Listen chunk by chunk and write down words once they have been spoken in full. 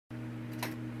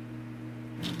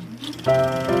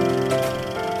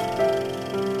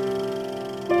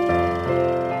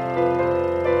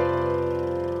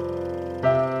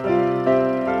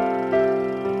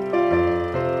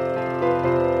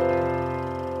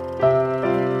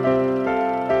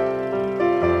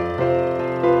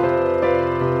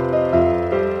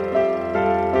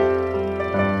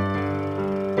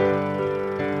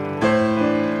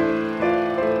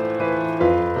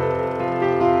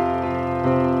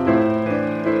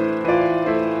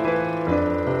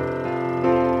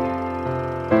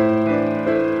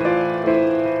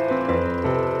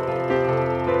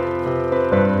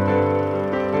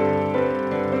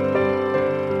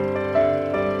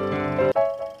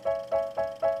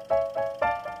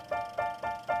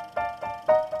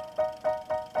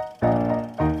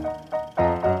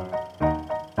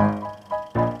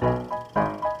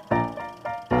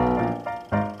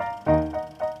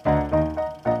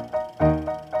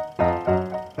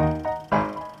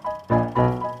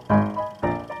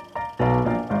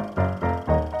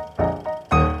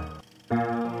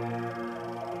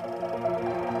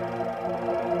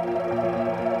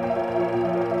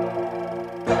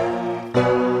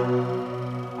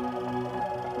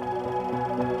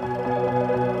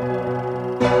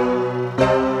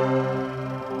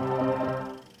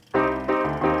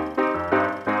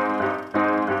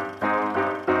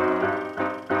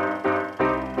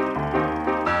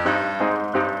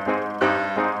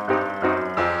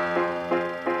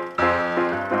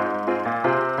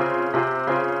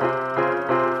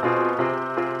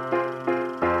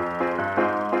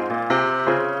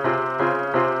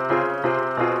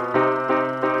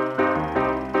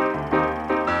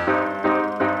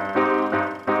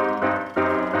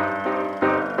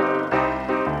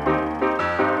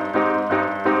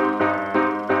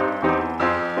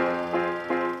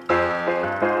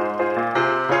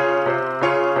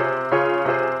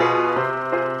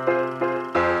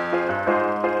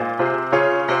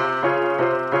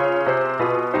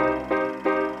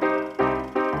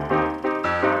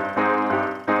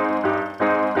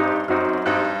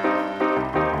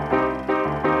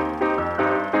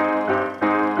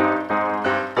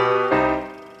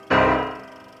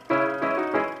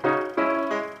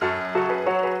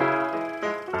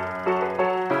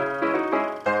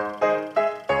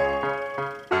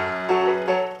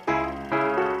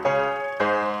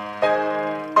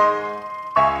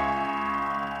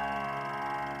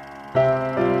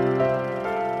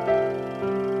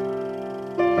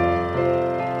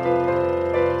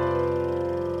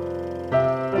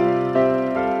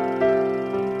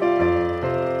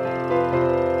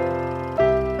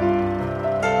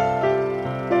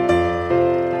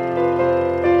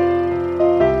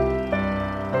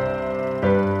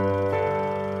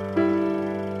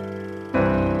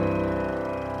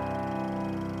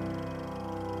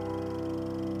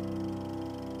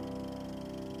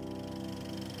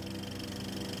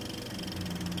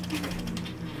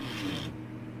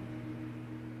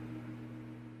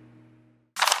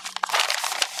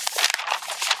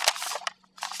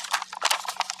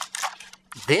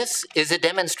This is a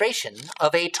demonstration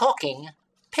of a talking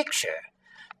picture.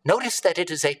 Notice that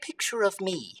it is a picture of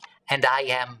me, and I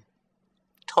am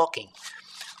talking.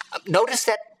 Notice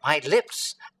that my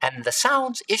lips and the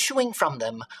sounds issuing from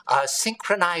them are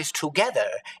synchronized together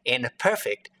in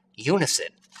perfect unison.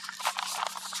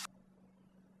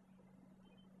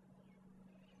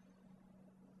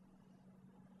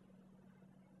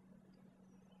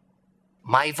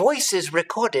 My voice is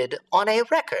recorded on a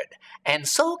record and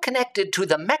so connected to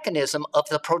the mechanism of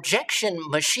the projection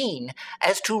machine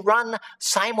as to run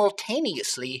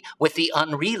simultaneously with the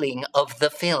unreeling of the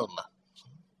film.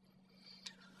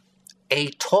 A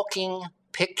talking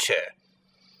picture.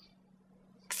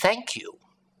 Thank you.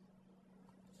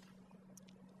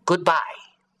 Goodbye.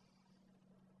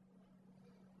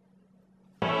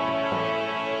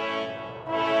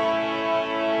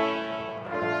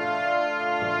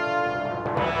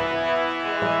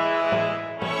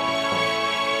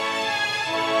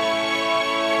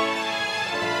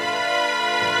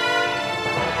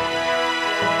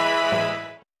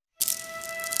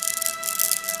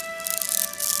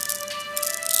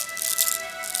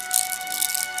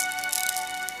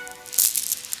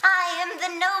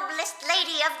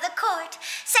 Of the court,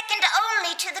 second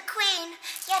only to the queen,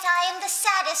 yet I am the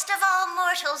saddest of all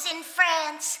mortals in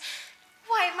France.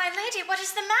 Why, my lady, what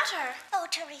is the matter? Oh,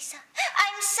 Teresa,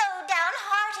 I'm so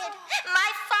downhearted.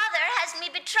 My father has me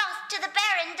betrothed to the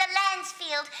Baron de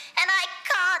Lansfield, and I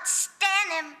can't stand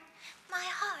him. My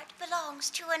heart belongs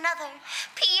to another,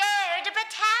 Pierre de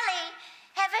Bataille.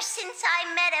 Ever since I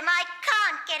met him, I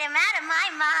can't get him out of my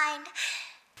mind.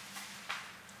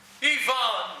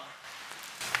 Yvonne!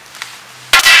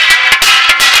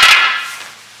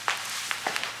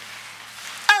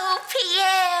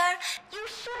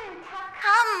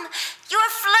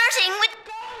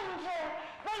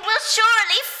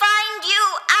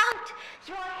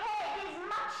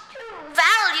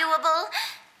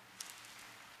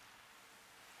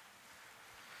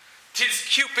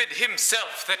 Cupid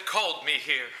himself that called me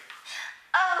here.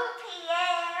 Oh,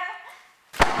 Pierre.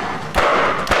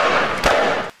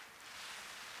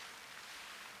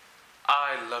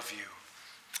 I love you.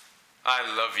 I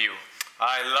love you.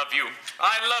 I love you.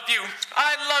 I love you.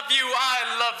 I love you.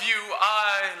 I love you.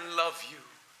 I love you.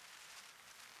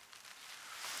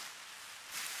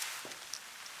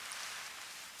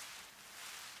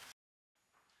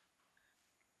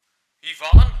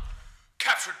 Yvonne,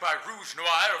 captured by Rouge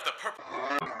Noir of the Purple.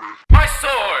 My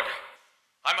sword!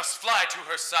 I must fly to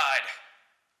her side.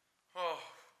 Oh,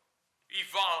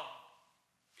 Yvonne,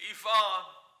 Yvonne,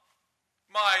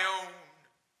 my own.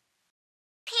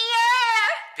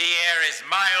 Pierre! Pierre is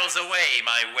miles away,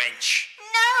 my wench.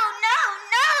 No, no,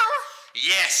 no!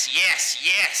 Yes, yes,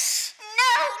 yes.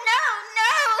 No, no,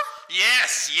 no!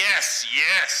 Yes, yes,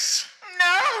 yes.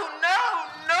 No, no,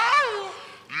 no!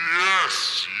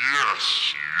 Yes,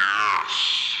 yes,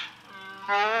 yes.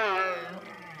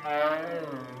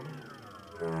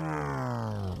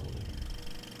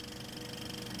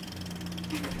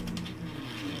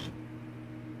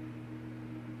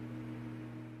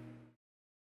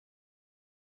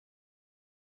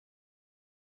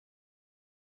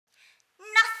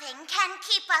 Nothing can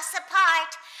keep us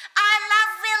apart. Our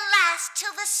love will last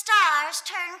till the stars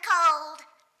turn cold.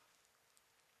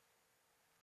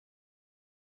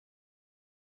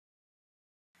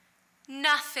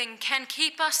 Nothing can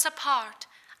keep us apart.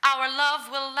 Our love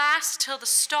will last till the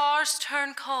stars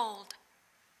turn cold.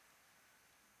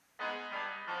 And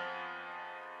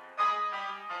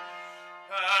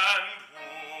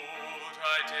would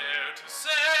I dare to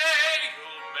say